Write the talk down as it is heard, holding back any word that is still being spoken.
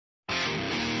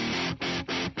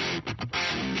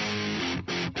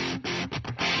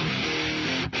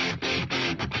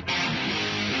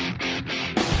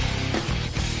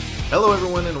Hello,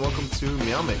 everyone, and welcome to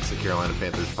Meow Mix, the Carolina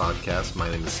Panthers podcast. My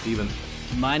name is Steven.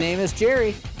 My name is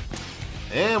Jerry.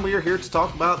 And we are here to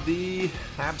talk about the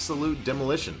absolute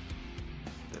demolition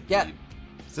that the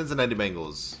Cincinnati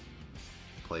Bengals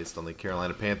placed on the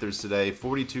Carolina Panthers today.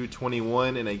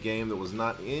 42-21 in a game that was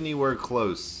not anywhere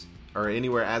close, or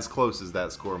anywhere as close as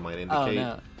that score might indicate. Oh,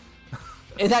 no.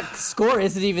 And that score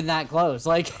isn't even that close.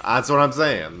 That's what I'm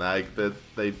saying. That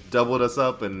they doubled us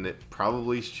up, and it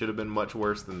probably should have been much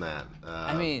worse than that.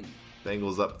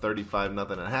 Bengals up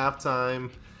 35-0 at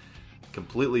halftime.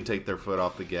 Completely take their foot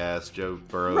off the gas. Joe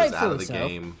Burrow's out of the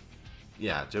game.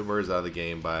 Yeah, Joe Burrow's out of the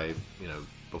game by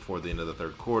before the end of the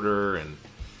third quarter, and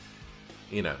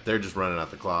they're just running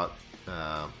out the clock.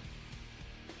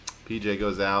 PJ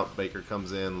goes out, Baker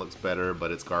comes in, looks better,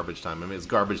 but it's garbage time. I mean, it's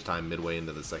garbage time midway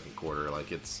into the second quarter.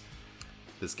 It's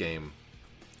this game.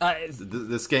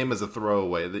 This game is a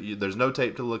throwaway. There's no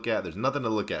tape to look at. There's nothing to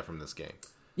look at from this game.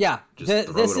 Yeah,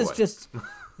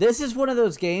 this is one of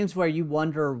those games where you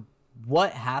wonder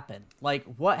what happened.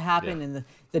 What happened, and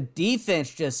the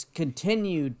defense just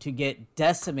continued to get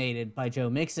decimated by Joe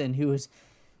Mixon,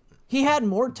 he had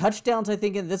more touchdowns, I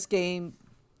think, in this game.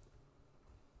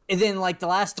 And then, the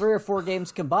last 3 or 4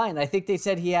 games combined, I think they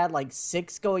said he had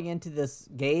 6 going into this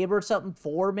game or something,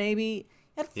 4 maybe.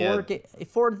 He had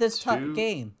 4 this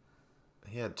game.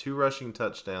 He had 2 rushing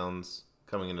touchdowns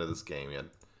coming into this game. He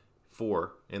had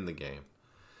 4 in the game.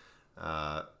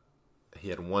 He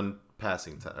had 1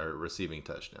 receiving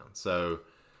touchdown. So,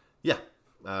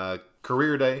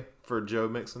 career day for Joe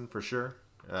Mixon for sure.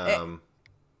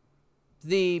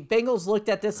 The Bengals looked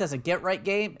at this as a get-right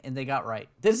game, and they got right.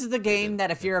 This is the game that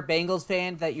if you're a Bengals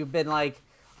fan, that you've been like,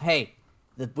 hey,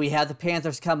 we have the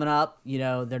Panthers coming up.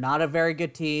 They're not a very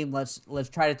good team. Let's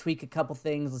try to tweak a couple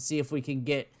things. Let's see if we can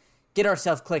get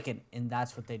ourselves clicking, and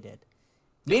that's what they did.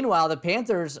 Meanwhile, the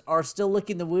Panthers are still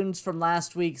licking the wounds from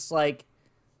last week's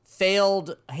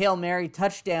failed Hail Mary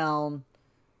touchdown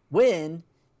win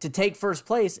to take first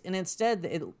place, and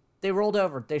instead they rolled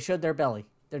over. They showed their belly.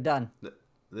 They're done.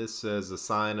 This is a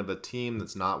sign of a team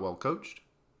that's not well coached.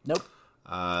 Nope.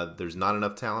 There's not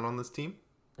enough talent on this team.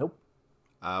 Nope.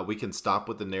 We can stop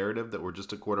with the narrative that we're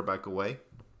just a quarterback away.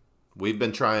 We've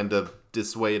been trying to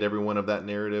dissuade everyone of that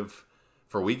narrative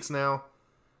for weeks now.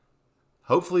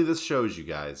 Hopefully this shows you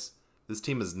guys. This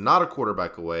team is not a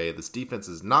quarterback away. This defense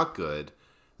is not good.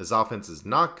 This offense is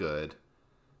not good.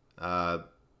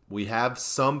 We have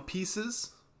some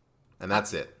pieces, and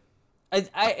that's it.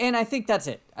 I think that's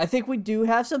it. I think we do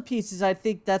have some pieces. I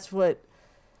think that's what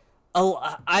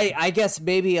I guess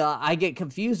maybe I get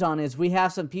confused on is we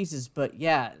have some pieces. But,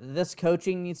 yeah, this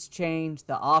coaching needs to change.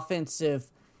 The offensive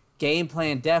game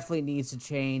plan definitely needs to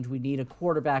change. We need a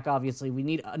quarterback, obviously. We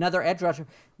need another edge rusher.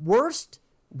 One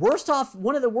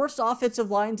of the worst offensive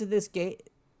lines of the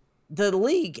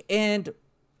league. And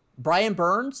Brian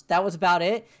Burns, that was about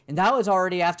it. And that was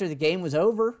already after the game was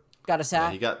over. Got a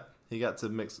sack. Yeah, He got to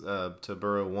mix to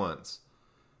Burrow once.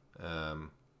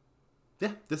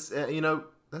 This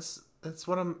that's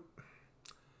what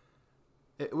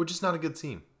we're just not a good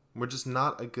team. We're just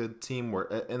not a good team.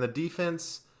 And the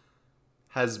defense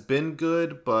has been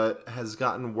good, but has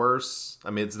gotten worse.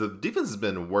 I mean, the defense has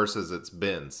been worse as it's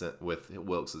been with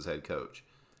Wilks as head coach.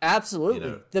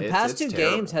 Absolutely, the past 2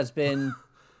 games has been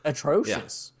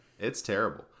atrocious. Yeah, it's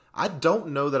terrible. I don't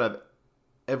know that I've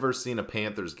ever seen a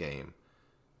Panthers game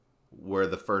where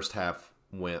the first half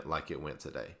went like it went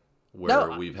today,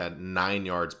 we've had 9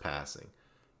 yards passing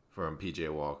from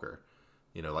PJ Walker,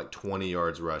 20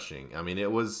 yards rushing. I mean, it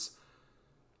was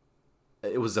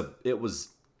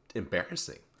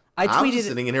embarrassing. I was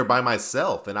sitting in here by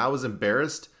myself, and I was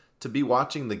embarrassed to be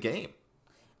watching the game.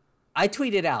 I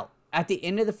tweeted out at the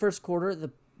end of the first quarter,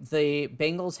 the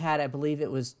Bengals had, I believe it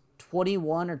was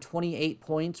 21 or 28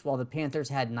 points, while the Panthers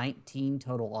had 19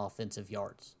 total offensive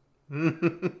yards.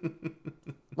 It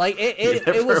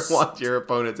was watch your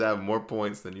opponents have more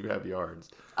points than you have yards.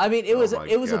 I mean, it was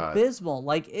abysmal.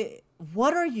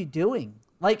 What are you doing?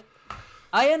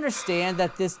 I understand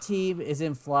that this team is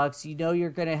in flux.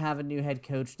 You're going to have a new head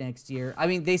coach next year. I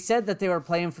mean, they said that they were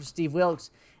playing for Steve Wilks.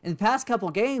 In the past couple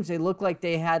games, they looked like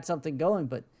they had something going.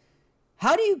 But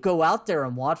how do you go out there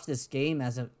and watch this game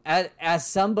as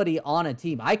somebody on a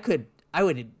team? I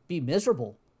would be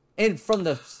miserable. And from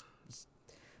the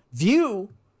view,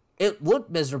 it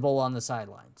looked miserable on the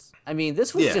sidelines. I mean,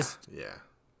 this was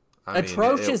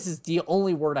atrocious is the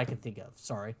only word I could think of.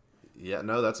 Sorry. Yeah,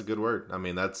 no, that's a good word. I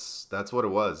mean, that's what it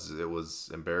was. It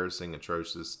was embarrassing,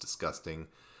 atrocious, disgusting.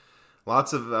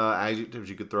 Lots of adjectives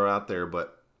you could throw out there,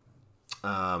 but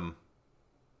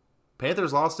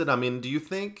Panthers lost it. I mean, do you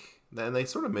think, and they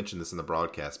sort of mentioned this in the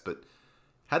broadcast, but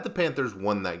Had the Panthers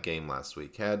won that game last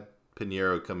week, had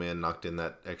Pinheiro come in, knocked in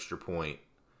that extra point,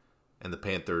 and the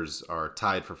Panthers are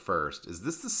tied for first, is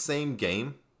this the same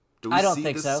game? Do we I don't see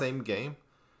think this so. same game?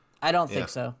 I don't think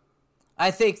so.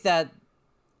 I think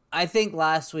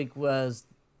last week was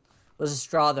a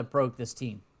straw that broke this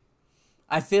team.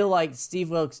 I feel like Steve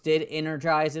Wilks did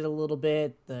energize it a little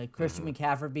bit. The Christian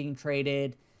McCaffrey being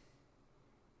traded.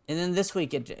 And then this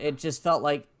week, it just felt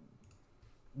like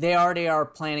they already are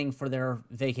planning for their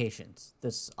vacations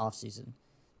this offseason.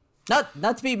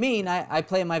 Not to be mean, I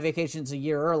plan my vacations a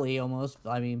year early almost.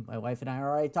 I mean, my wife and I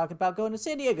are already talking about going to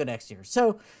San Diego next year.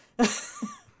 So,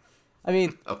 I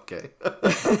mean... Okay.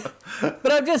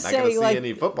 But I'm just saying, saying, not gonna see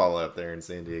any football out there in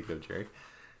San Diego, Jerry.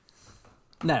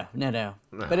 No.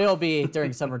 But it'll be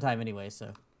during summertime anyway,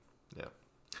 so... Yeah.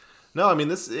 No, I mean,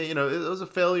 this, it was a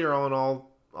failure on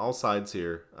all sides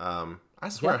here. I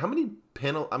swear, how many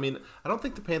penalties? I mean, I don't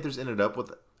think the Panthers ended up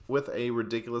with a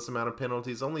ridiculous amount of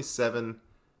penalties. Only 7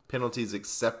 penalties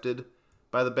accepted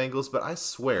by the Bengals, but I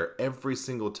swear, every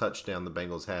single touchdown the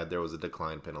Bengals had, there was a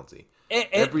decline penalty.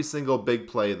 Every single big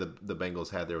play the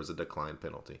Bengals had, there was a decline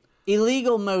penalty.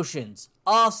 Illegal motions,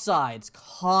 offsides,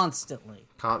 constantly.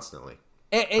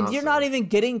 And you're not even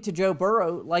getting to Joe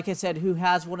Burrow, like I said, who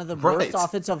has one of the worst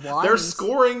offensive lines.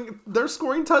 They're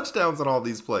scoring touchdowns on all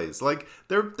these plays. Like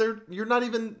you're not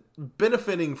even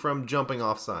benefiting from jumping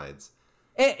off sides.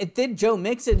 And then Joe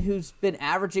Mixon, who's been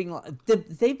averaging,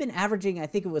 they've been averaging, I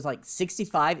think it was like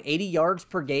 65, 80 yards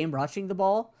per game rushing the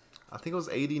ball. I think it was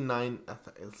 89,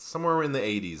 somewhere in the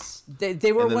 80s.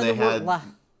 They were, and then when they had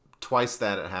twice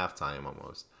that at halftime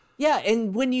almost. Yeah,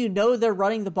 and when you know they're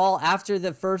running the ball after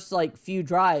the first few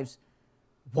drives,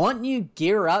 wouldn't you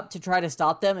gear up to try to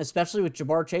stop them, especially with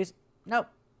Ja'Marr Chase? No.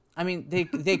 I mean,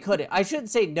 they couldn't. I shouldn't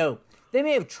say no. They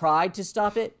may have tried to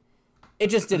stop it.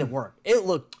 It just didn't work. It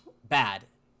looked bad.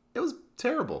 It was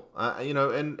terrible.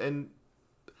 And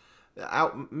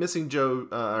out missing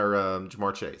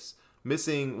Ja'Marr Chase.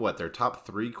 Missing, their top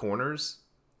 3 corners?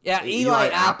 Yeah, Eli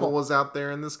Apple was out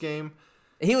there in this game.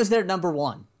 He was their number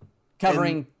 1,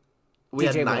 covering we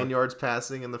DJ had 9 Moore. yards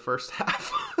passing in the first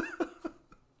half.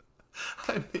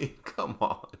 I mean, come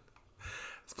on.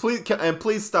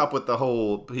 Please stop with the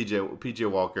whole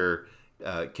PJ Walker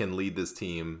can lead this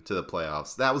team to the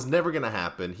playoffs. That was never going to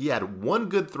happen. He had 1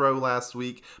 good throw last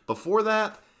week. Before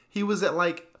that, he was at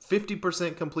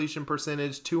 50% completion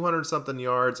percentage, 200-something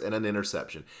yards, and an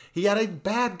interception. He had a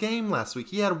bad game last week.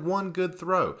 He had 1 good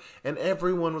throw. And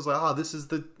everyone was like, this is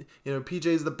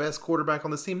PJ's the best quarterback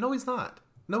on this team. No, he's not.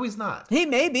 He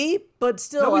may be, but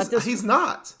still. No, he's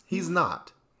not. He's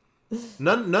not.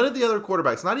 None of the other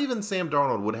quarterbacks, not even Sam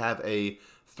Darnold, would have a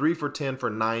 3 for 10 for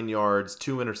 9 yards,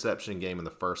 2 interception game in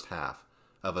the first half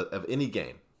of any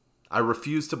game. I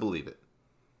refuse to believe it.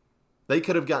 They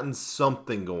could have gotten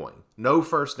something going. No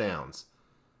first downs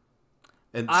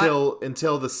until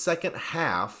the second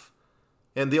half,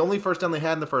 and the only first down they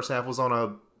had in the first half was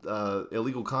on a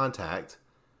illegal contact.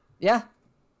 Yeah.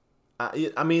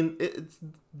 I mean, it's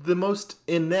the most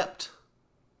inept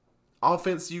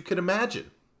offense you could imagine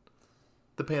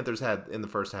the Panthers had in the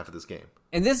first half of this game.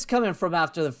 And this is coming from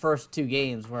after the first 2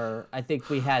 games where I think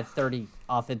we had 30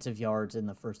 offensive yards in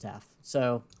the first half.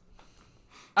 So,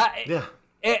 Ben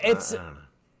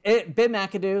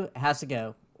McAdoo has to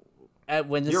go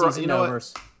when the season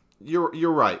overs.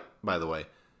 You're right, by the way.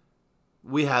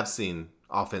 We have seen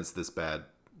offense this bad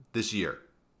this year.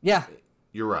 Yeah.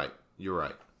 You're right.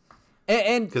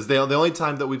 And because the only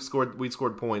time that we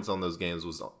scored points on those games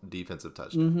was defensive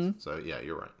touchdowns. Mm-hmm. So yeah,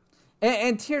 you're right.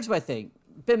 And here's my thing: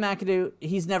 Ben McAdoo,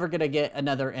 he's never gonna get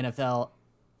another NFL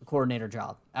coordinator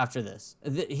job after this.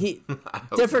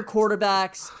 Different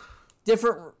quarterbacks,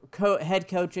 different head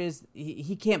coaches.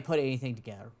 He can't put anything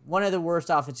together. One of the worst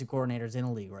offensive coordinators in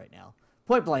the league right now,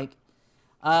 point blank.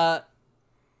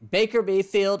 Baker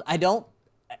Mayfield,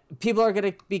 people are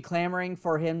gonna be clamoring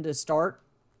for him to start.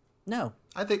 No.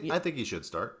 I think he should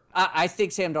start. I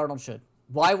think Sam Darnold should.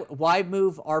 Why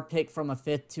move our pick from a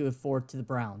 5th to a 4th to the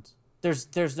Browns?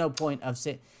 There's no point of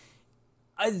saying.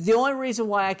 The only reason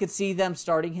why I could see them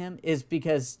starting him is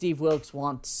because Steve Wilks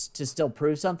wants to still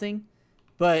prove something.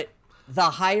 But the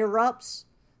higher ups,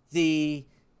 the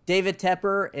David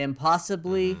Tepper and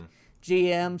possibly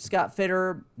GM Scott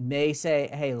Fitter may say,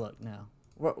 "Hey, look, no,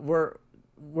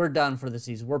 we're done for the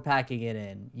season. We're packing it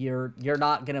in. You're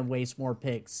not gonna waste more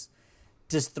picks."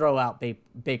 Just throw out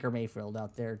Baker Mayfield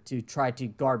out there to try to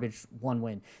garbage 1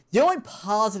 win. The only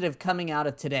positive coming out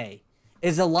of today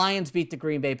is the Lions beat the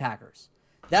Green Bay Packers.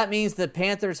 That means the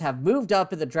Panthers have moved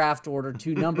up in the draft order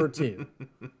to number 2.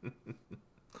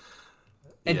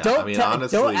 And yeah,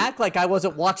 honestly, don't act like I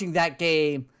wasn't watching that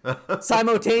game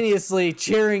simultaneously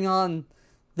cheering on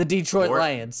the Detroit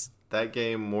Lions. That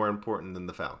game more important than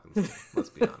the Falcons game, let's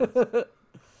be honest.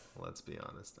 Let's be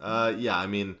honest. Yeah, I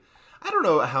mean, I don't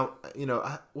know how,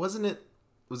 was it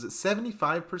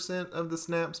 75% of the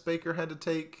snaps Baker had to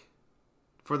take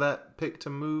for that pick to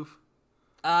move?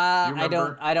 I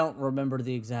don't remember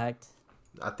the exact.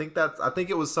 I think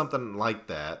it was something like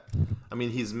that. I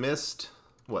mean, he's missed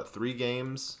 3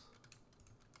 games,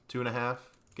 2.5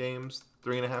 games,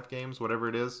 3.5 games, whatever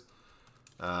it is.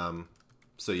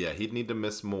 So yeah, he'd need to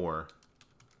miss more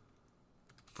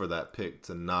for that pick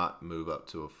to not move up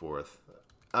to a 4th.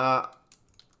 I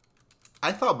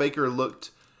thought Baker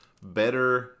looked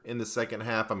better in the second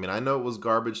half. I mean, I know it was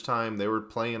garbage time. They were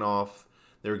playing off.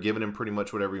 They were giving him pretty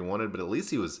much whatever he wanted, but at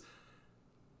least he was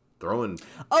throwing.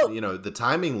 The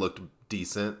timing looked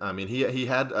decent. I mean, he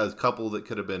had a couple that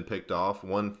could have been picked off.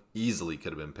 One easily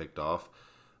could have been picked off.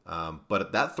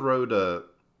 But that throw to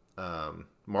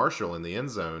Marshall in the end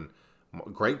zone,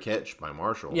 great catch by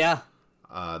Marshall. Yeah.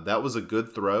 That was a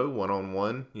good throw,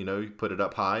 1-on-1. He put it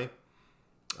up high.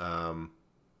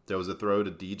 There was a throw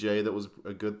to DJ that was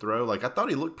a good throw. Like, I thought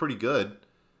he looked pretty good,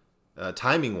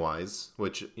 timing-wise,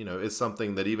 which, is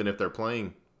something that even if they're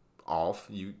playing off,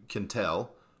 you can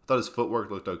tell. I thought his footwork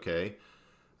looked okay.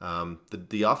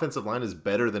 The offensive line is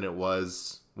better than it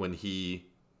was when he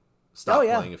stopped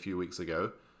playing a few weeks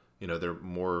ago. They're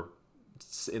more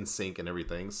in sync and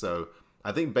everything. So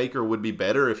I think Baker would be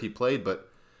better if he played, but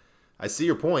I see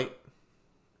your point.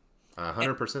 I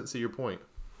 100% see your point.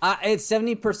 It's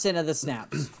 70% of the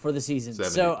snaps for the season.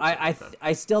 So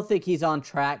I still think he's on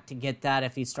track to get that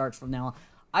if he starts from now on.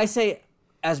 I say,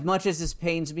 as much as this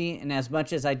pains me and as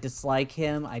much as I dislike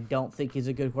him, I don't think he's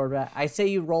a good quarterback. I say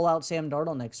you roll out Sam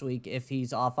Darnold next week if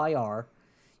he's off IR.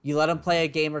 You let him play a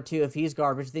game or two if he's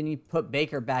garbage. Then you put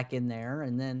Baker back in there,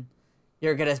 and then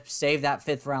you're going to save that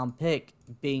 5th-round pick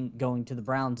going to the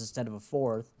Browns instead of a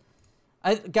 4th.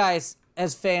 Guys,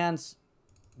 as fans,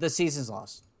 the season's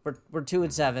lost. We're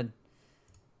 2-7.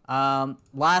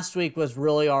 Last week was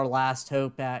really our last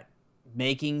hope at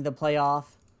making the playoff,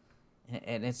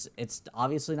 and it's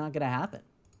obviously not going to happen.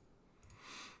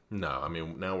 No, I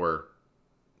mean, now we're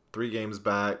 3 games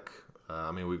back.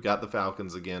 We've got the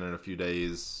Falcons again in a few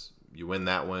days. You win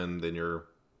that one, then you're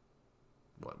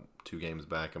 2 games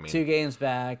back. 2 games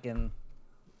back, and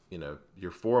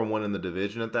you're 4-1 in the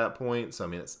division at that point.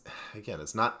 So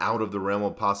it's not out of the realm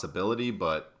of possibility,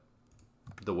 but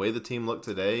the way the team looked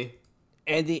today,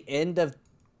 and the end of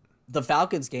the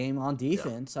Falcons game on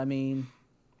defense,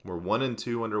 we're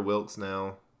 1-2 under Wilks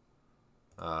now.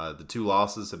 The 2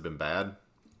 losses have been bad.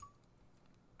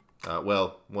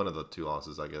 One of the 2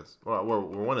 losses, I guess. Well, we're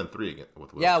 1-3 again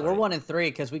with Wilks. Yeah, we're 1-3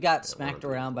 because we got smacked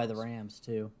around by the Rams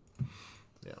too.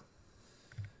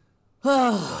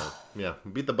 Yeah,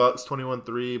 we beat the Bucks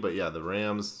 21-3, but the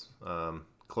Rams,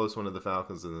 close one to the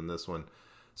Falcons, and then this one.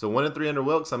 So 1-3 under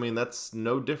Wilks. That's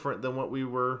no different than what we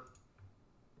were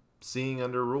seeing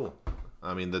under Rule.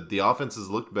 The offenses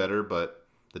looked better, but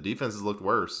the defenses looked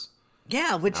worse.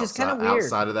 Yeah, which is kind of weird.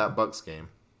 Outside of that Bucks game.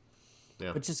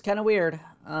 Yeah. Which is kind of weird.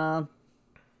 Do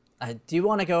you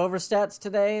want to go over stats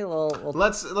today?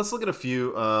 Let's look at a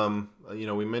few.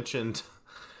 We mentioned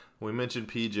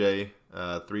PJ,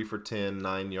 3 for 10,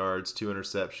 9 yards, 2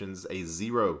 interceptions, a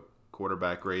 0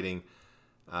 quarterback rating.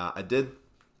 I did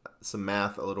some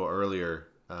math a little earlier.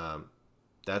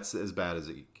 That's as bad as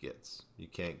it gets. You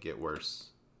can't get worse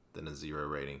than a 0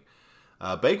 rating.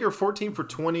 Baker, 14 for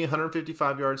 20,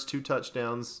 155 yards, 2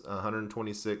 touchdowns,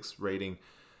 126 rating.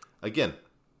 Again,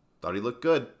 thought he looked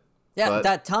good. Yeah,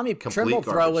 that Tommy Tremble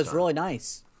throw was really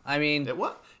nice. It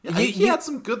was. Yeah, he had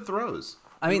some good throws.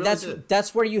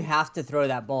 That's where you have to throw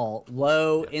that ball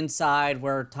low inside,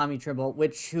 where Tommy Tremble,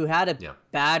 who had a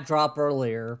bad drop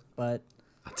earlier, but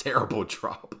a terrible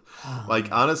drop.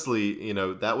 Honestly,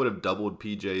 that would have doubled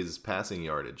PJ's passing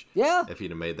yardage. Yeah, if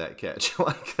he'd have made that catch.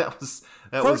 That was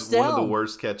one of the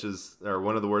worst catches, or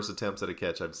one of the worst attempts at a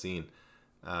catch I've seen.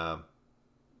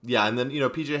 And then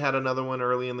PJ had another one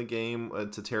early in the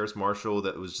game to Terrace Marshall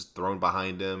that was just thrown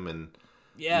behind him, and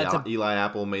Eli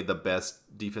Apple made the best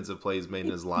defensive plays made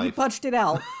in his life. He punched it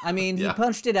out. He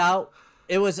punched it out.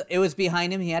 It was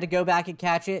behind him. He had to go back and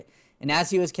catch it. And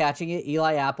as he was catching it,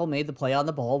 Eli Apple made the play on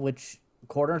the ball, which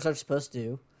corners are supposed to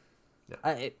do.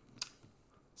 Yeah.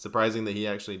 Surprising that he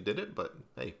actually did it, but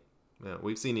hey,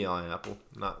 we've seen Eli Apple.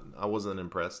 I wasn't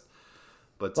impressed.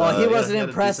 But he wasn't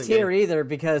impressed here either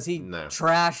because he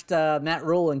trashed Matt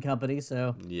Rule and company.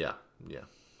 So yeah.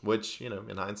 Which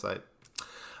in hindsight,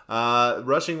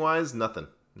 rushing wise, nothing.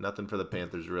 Nothing for the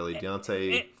Panthers, really.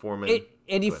 D'Onta Foreman.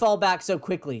 And you fall back so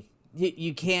quickly.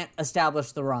 You can't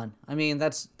establish the run. I mean,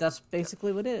 that's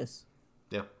basically what it is.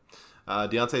 Yeah.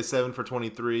 D'Onta 7 for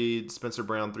 23. Spencer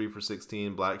Brown 3 for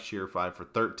 16. Blackshear 5 for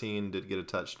 13. Did get a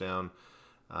touchdown.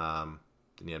 Then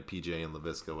you had PJ and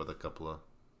Laviska with a couple of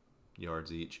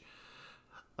yards each.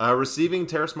 Receiving,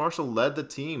 Terrace Marshall led the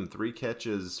team. 3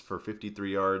 catches for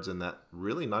 53 yards and that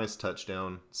really nice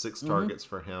touchdown. 6 targets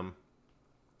for him.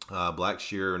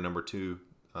 Blackshear, number 2,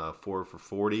 4 for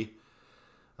 40.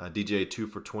 DJ 2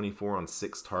 for 24 on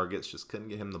 6 targets. Just couldn't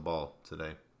get him the ball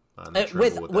today.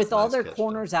 With all their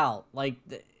corners out, like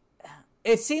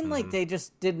it seemed like they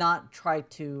just did not try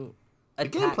to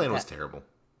attack. The game plan was terrible.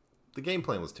 The game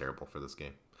plan was terrible for this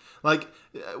game. Like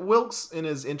Wilkes in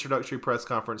his introductory press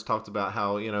conference talked about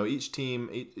how each team,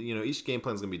 each game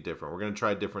plan is going to be different. We're going to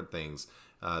try different things.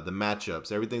 The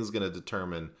matchups, everything's going to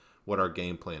determine what our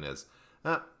game plan is.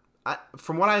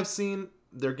 From what I've seen,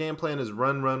 their game plan is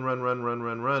run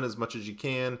as much as you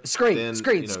can. Screen.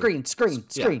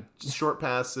 Short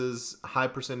passes, high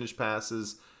percentage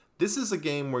passes. This is a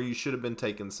game where you should have been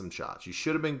taking some shots. You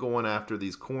should have been going after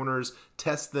these corners,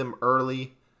 test them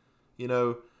early.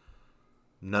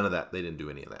 None of that. They didn't do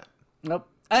any of that. Nope.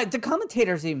 The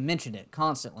commentators even mentioned it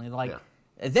constantly. Like,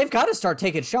 they've got to start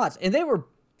taking shots. And they were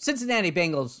Cincinnati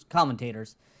Bengals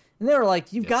commentators. And they were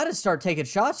like, you've got to start taking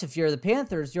shots if you're the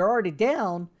Panthers. You're already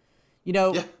down.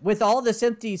 With all this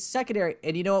empty secondary.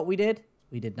 And you know what we did?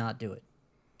 We did not do it.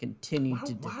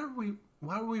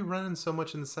 Why are we running so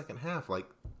much in the second half? Like,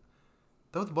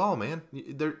 throw the ball, man.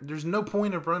 There's no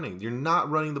point of running. You're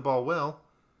not running the ball well.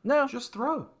 No. Just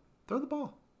throw the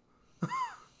ball.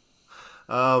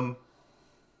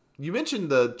 You mentioned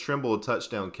the Trimble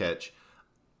touchdown catch.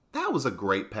 That was a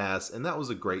great pass, and that was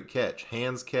a great catch.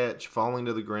 Hands catch, falling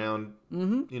to the ground.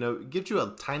 Mm-hmm. Gives you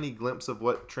a tiny glimpse of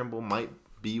what Trimble might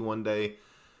be one day.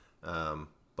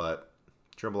 But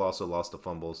Trimble also lost a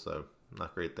fumble, so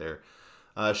not great there.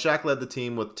 Shaq led the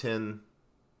team with 10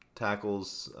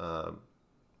 tackles.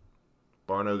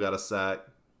 Barno got a sack.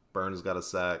 Burns got a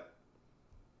sack.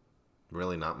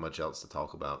 Really not much else to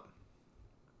talk about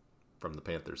from the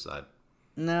Panthers side.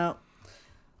 No.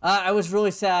 I was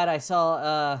really sad. I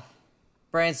saw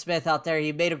Brandon Smith out there.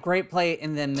 He made a great play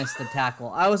and then missed the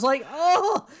tackle. I was like,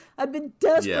 oh, I've been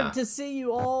desperate to see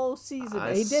you all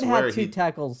season. He did have 2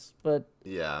 tackles, but...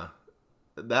 Yeah.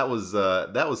 That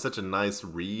was such a nice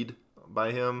read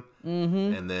by him.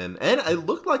 Mm-hmm. And it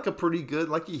looked like a pretty good...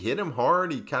 Like, he hit him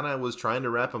hard. He kind of was trying to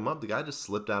wrap him up. The guy just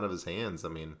slipped out of his hands. I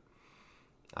mean,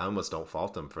 I almost don't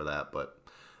fault him for that, but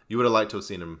you would have liked to have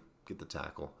seen him get the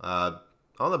tackle.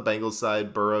 On the Bengals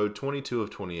side, Burrow, 22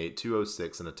 of 28,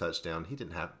 206 and a touchdown. He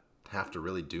didn't have to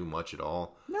really do much at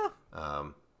all. No.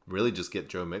 Really just get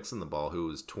Joe Mixon the ball, who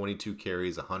was 22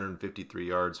 carries, 153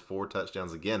 yards, 4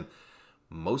 touchdowns. Again,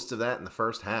 most of that in the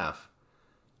first half.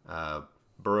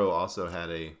 Burrow also had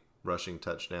a rushing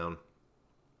touchdown.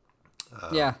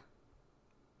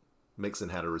 Mixon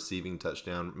had a receiving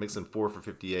touchdown. Mixon 4 for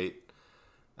 58.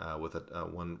 With a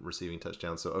 1 receiving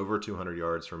touchdown. So over 200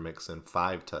 yards for Mixon,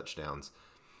 5 touchdowns.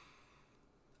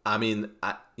 I mean,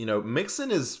 Mixon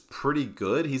is pretty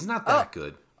good. He's not that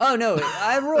good. Oh, no.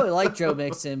 I really like Joe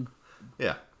Mixon.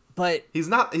 Yeah. But he's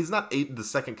not the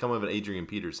second coming of an Adrian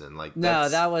Peterson. Like, no,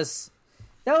 that was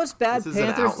bad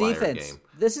Panthers defense.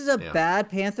 This is a bad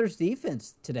Panthers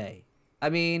defense today. I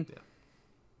mean,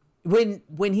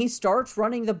 when he starts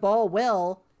running the ball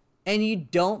well, and you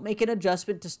don't make an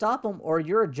adjustment to stop him, or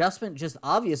your adjustment just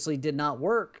obviously did not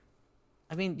work,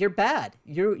 I mean, you're bad.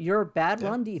 You're a bad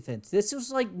run defense. This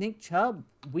was like Nick Chubb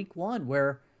week 1,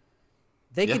 where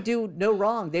they could do no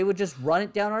wrong. They would just run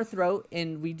it down our throat,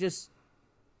 and we just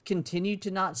continue to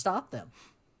not stop them.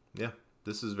 Yeah,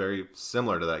 this is very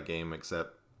similar to that game,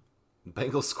 except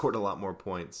Bengals scored a lot more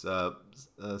points. Samaje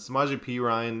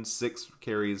Perine, 6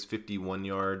 carries, 51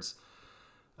 yards.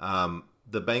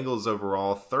 The Bengals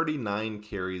overall, 39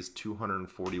 carries,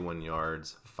 241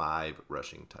 yards, 5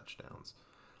 rushing touchdowns.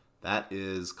 That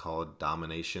is called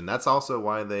domination. That's also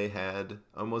why they had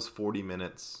almost 40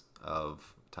 minutes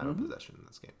of time of possession in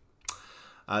this game.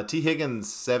 T.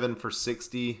 Higgins, 7 for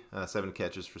 60, 7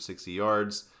 catches for 60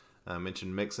 yards. I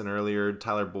mentioned Mixon earlier.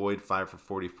 Tyler Boyd, 5 for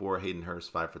 44. Hayden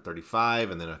Hurst, 5 for 35.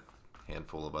 And then a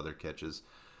handful of other catches.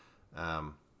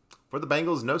 For the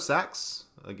Bengals, no sacks.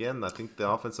 Again, I think the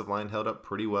offensive line held up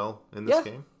pretty well in this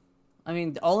game. I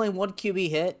mean, only 1 QB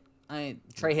hit.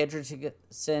 Trey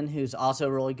Hendrickson, who's also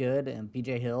really good, and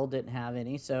BJ Hill didn't have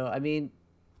any. So, I mean,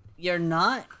 you're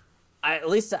not... at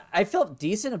least I felt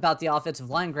decent about the offensive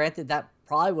line. Granted, that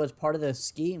probably was part of the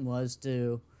scheme, was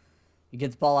to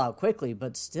get the ball out quickly.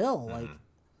 But still, like...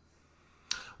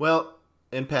 Well,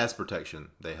 in pass protection,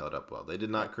 they held up well. They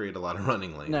did not create a lot of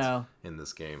running lanes in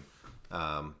this game.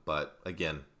 But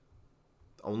again,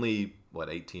 only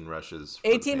 18 rushes.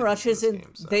 18 rushes, and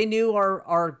game, so. They knew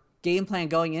our game plan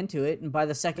going into it. And by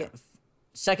the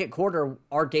second quarter,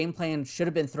 our game plan should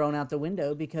have been thrown out the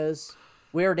window because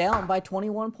we were down by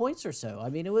 21 points or so.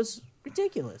 I mean, it was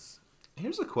ridiculous.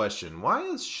 Here's a question: why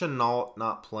is Shenault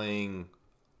not playing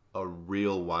a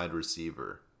real wide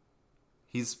receiver?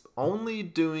 He's only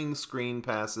doing screen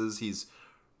passes. He's,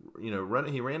 he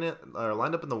ran it or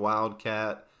lined up in the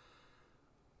Wildcat.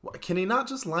 Can he not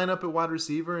just line up at wide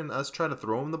receiver and us try to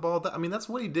throw him the ball? I mean, that's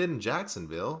what he did in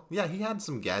Jacksonville. Yeah, he had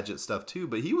some gadget stuff too,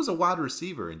 but he was a wide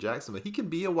receiver in Jacksonville. He can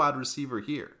be a wide receiver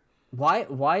here.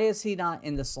 Why is he not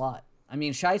in the slot? I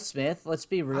mean, Shi Smith, let's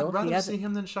be real. I'd rather see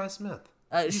him than Shi Smith.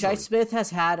 Shi Smith has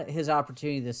had his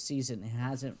opportunity this season and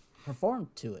hasn't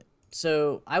performed to it.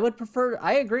 So I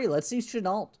agree. Let's see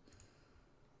Shenault.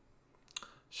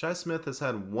 Shi Smith has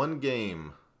had one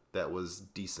game that was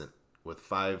decent with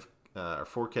 4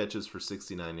 catches for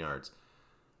 69 yards.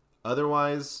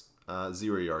 Otherwise,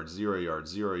 0 yards, 0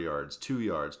 yards, 0 yards, 2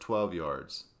 yards, 12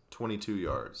 yards, 22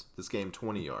 yards. This game,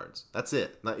 20 yards. That's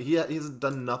it. He's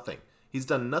done nothing. He's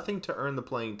done nothing to earn the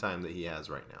playing time that he has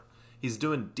right now. He's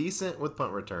doing decent with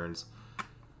punt returns,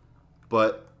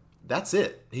 but that's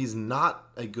it. He's not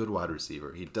a good wide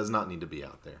receiver. He does not need to be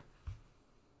out there.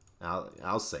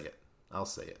 I'll say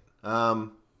it.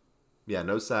 Yeah,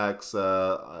 no sacks.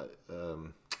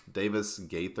 Davis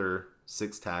Gaither,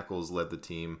 6 tackles, led the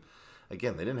team.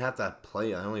 Again, they didn't have to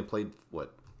play. I only played,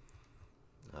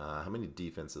 how many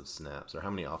defensive snaps or how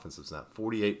many offensive snaps?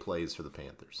 48 plays for the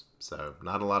Panthers. So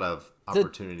not a lot of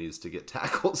opportunities to get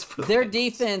tackles for their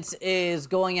defense is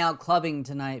going out clubbing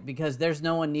tonight because there's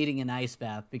no one needing an ice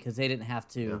bath because they didn't have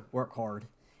to work hard.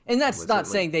 And that's not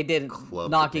saying they didn't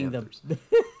knocking them.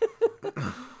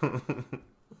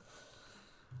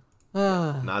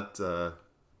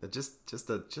 Just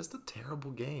a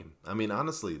terrible game. I mean,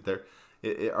 honestly,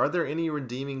 are there any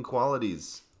redeeming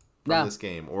qualities from this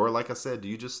game, or like I said, do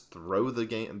you just throw the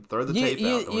tape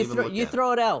out? You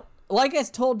throw it out. Like I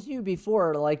told you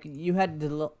before, like you had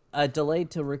delayed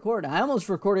to record. I almost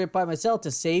recorded it by myself to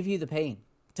save you the pain,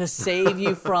 to save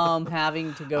you from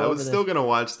having to go. I was still gonna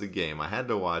watch the game. I had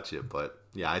to watch it, but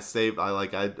yeah, I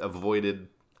avoided.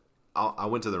 I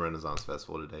went to the Renaissance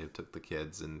Festival today. Took the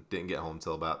kids and didn't get home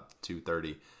till about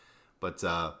 2:30. But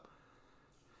I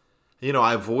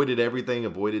avoided everything.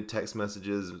 Avoided text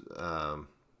messages.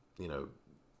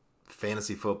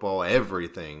 Fantasy football,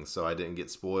 everything. So I didn't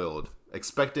get spoiled.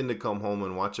 Expecting to come home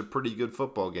and watch a pretty good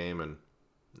football game, and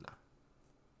no,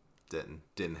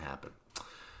 didn't happen.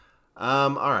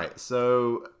 All right.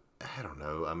 So I don't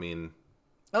know. I mean,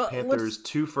 Panthers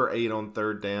 2 for 8 on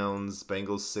third downs.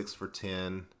 Bengals 6 for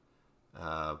 10.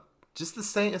 Just the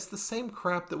same. It's the same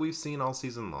crap that we've seen all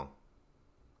season long.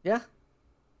 Yeah,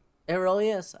 it really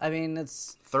is. I mean,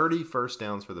 it's 30 first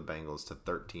downs for the Bengals to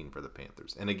 13 for the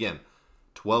Panthers, and again,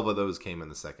 12 of those came in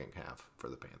the second half for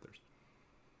the Panthers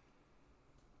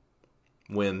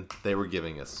when they were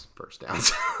giving us first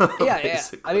downs. Yeah.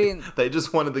 I mean, they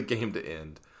just wanted the game to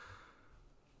end.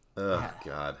 Oh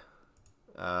God.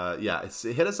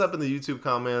 Hit us up in the YouTube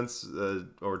comments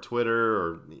or Twitter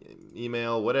or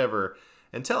email, whatever,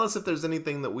 and tell us if there's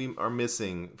anything that we are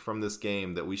missing from this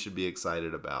game that we should be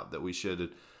excited about, that we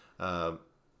should,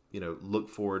 look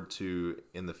forward to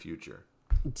in the future.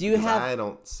 I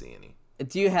don't see any.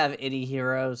 Do you have any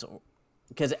heroes?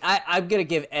 Because I'm going to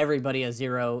give everybody a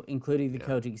 0, including the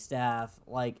coaching staff.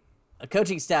 Like, a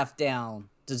coaching staff down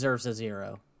deserves a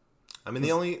 0. I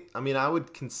mean, I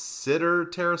would consider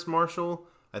Terrace Marshall.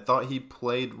 I thought he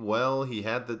played well. He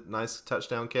had the nice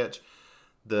touchdown catch.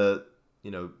 The,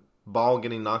 ball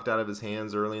getting knocked out of his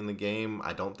hands early in the game,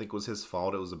 I don't think was his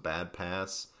fault. It was a bad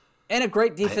pass. And a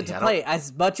great defensive play.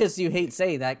 As much as you hate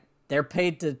saying that, they're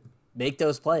paid to make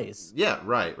those plays. Yeah,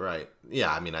 right.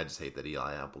 Yeah, I mean, I just hate that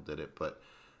Eli Apple did it. But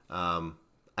I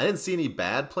didn't see any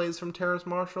bad plays from Terrace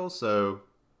Marshall. So,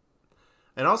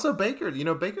 and also Baker.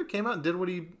 Baker came out and did what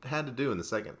he had to do in the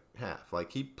second half.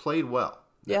 Like, he played well.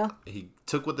 Yeah. He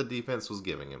took what the defense was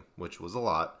giving him, which was a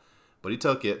lot, but he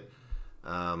took it.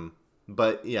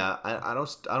 But yeah, I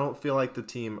don't feel like the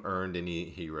team earned any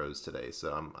heroes today,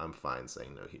 so I'm fine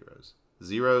saying no heroes.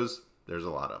 Zeros, there's a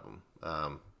lot of them.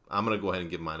 I'm gonna go ahead and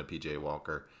give mine to PJ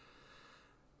Walker.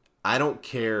 I don't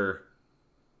care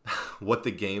what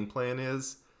the game plan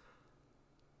is.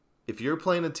 If you're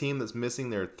playing a team that's missing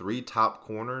their 3 top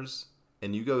corners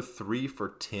and you go 3 for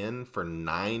 10 for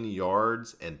 9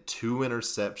 yards and 2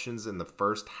 interceptions in the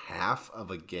first half of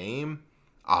a game,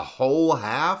 a whole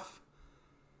half,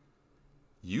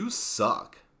 you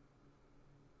suck.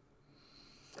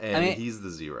 And he's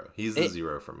the zero. He's the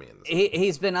zero for me in this.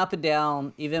 He's been up and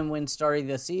down even when starting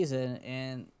the season,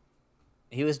 and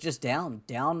he was just down.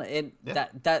 And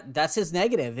that's his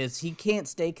negative, is he can't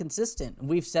stay consistent.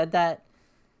 We've said that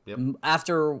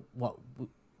after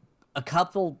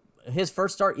his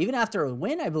first start, even after a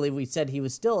win, I believe we said he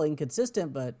was still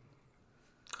inconsistent, but.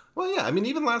 Well, yeah, I mean,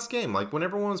 even last game, like when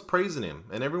everyone was praising him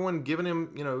and everyone giving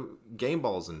him, game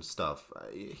balls and stuff,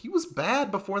 he was bad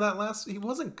before that he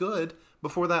wasn't good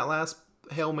before that last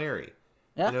Hail Mary.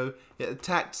 Yeah. He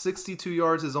attacked 62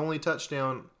 yards, his only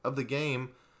touchdown of the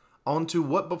game, onto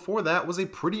what before that was a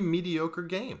pretty mediocre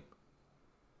game.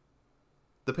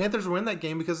 The Panthers were in that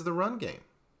game because of the run game.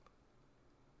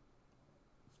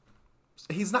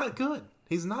 He's not good.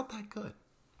 He's not that good.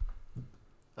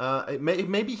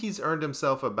 Maybe he's earned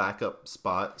himself a backup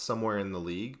spot somewhere in the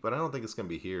league, but I don't think it's going to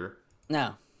be here.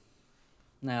 No,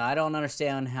 I don't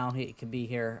understand how he could be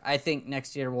here. I think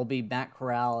next year will be Matt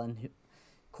Corral and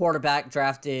quarterback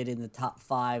drafted in the top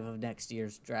 5 of next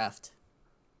year's draft.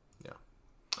 Yeah.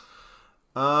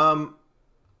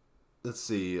 Let's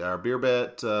see. Our beer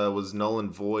bet was null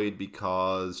and void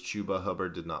because Chuba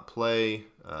Hubbard did not play.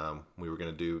 We were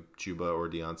going to do Chuba or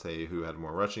Deontay, who had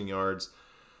more rushing yards.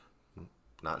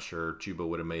 Not sure Chuba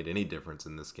would have made any difference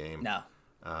in this game. No.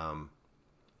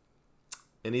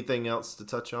 Anything else to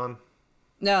touch on?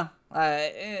 No.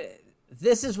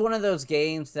 This is one of those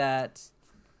games that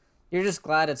you're just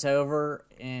glad it's over,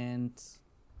 and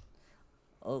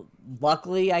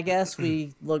luckily, I guess,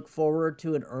 we look forward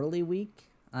to an early week.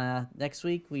 Next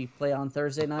week, we play on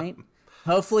Thursday night.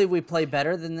 Hopefully, we play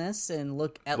better than this and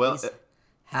look at least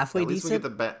halfway decent.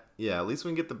 At least we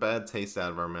can get the bad taste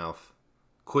out of our mouth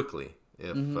quickly.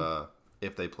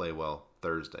 If they play well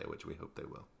Thursday, which we hope they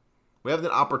will. We have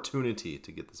the opportunity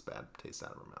to get this bad taste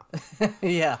out of our mouth.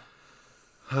 Yeah.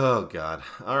 Oh, God.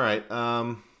 All right.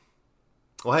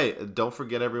 Well, hey, don't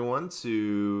forget, everyone,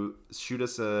 to shoot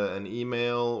us an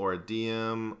email or a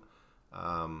DM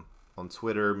on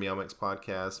Twitter, Meow Mix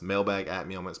Podcast, mailbag at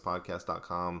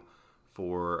meowmixpodcast.com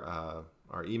for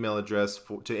our email address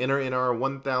to enter in our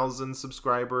 1,000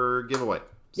 subscriber giveaway.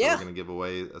 So we're going to give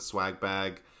away a swag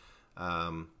bag.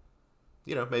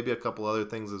 Maybe a couple other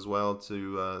things as well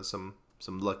to some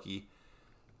lucky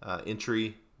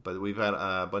entry. But we've had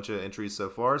a bunch of entries so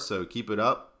far, so keep it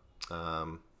up.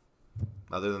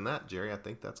 Other than that, Jerry, I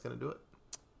think that's going to do it.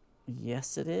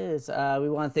 Yes, it is. We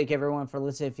want to thank everyone for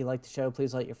listening. If you like the show,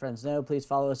 please let your friends know. Please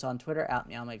follow us on Twitter at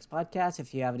MeowMixPodcast.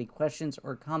 If you have any questions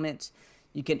or comments,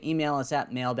 you can email us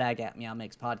at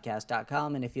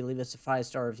mailbag@meowmixpodcast.com. And if you leave us a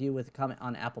 5-star review with a comment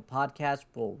on Apple Podcasts,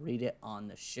 we'll read it on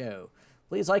the show.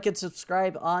 Please like and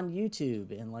subscribe on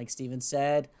YouTube. And like Steven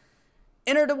said,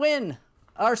 enter to win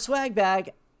our swag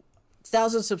bag.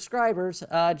 1,000 subscribers.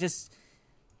 Just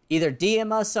either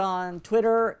DM us on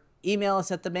Twitter, email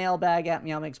us at the mailbag at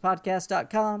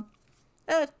meowmixpodcast.com.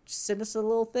 Just send us a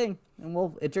little thing, and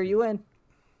we'll enter you in.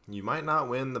 You might not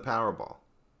win the Powerball,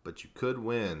 but you could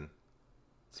win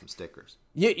some stickers.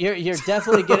 You're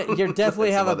definitely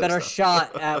gonna have a better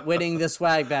shot at winning the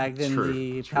swag bag than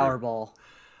the Powerball.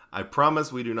 I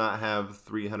promise we do not have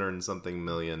 300 and something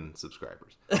million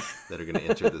subscribers that are going to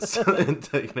enter this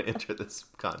this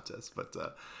contest. But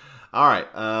all right,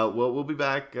 we'll be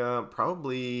back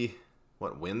probably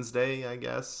Wednesday, I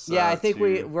guess. Yeah, I think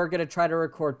we're going to try to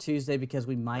record Tuesday because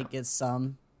we might get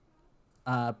some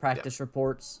practice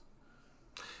reports.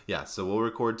 Yeah, so we'll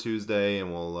record Tuesday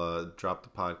and we'll drop the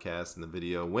podcast and the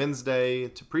video Wednesday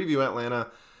to preview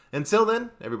Atlanta. Until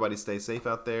then, everybody stay safe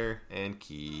out there and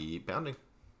keep pounding.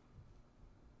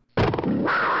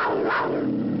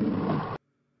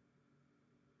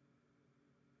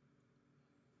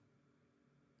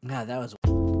 Yeah, that was...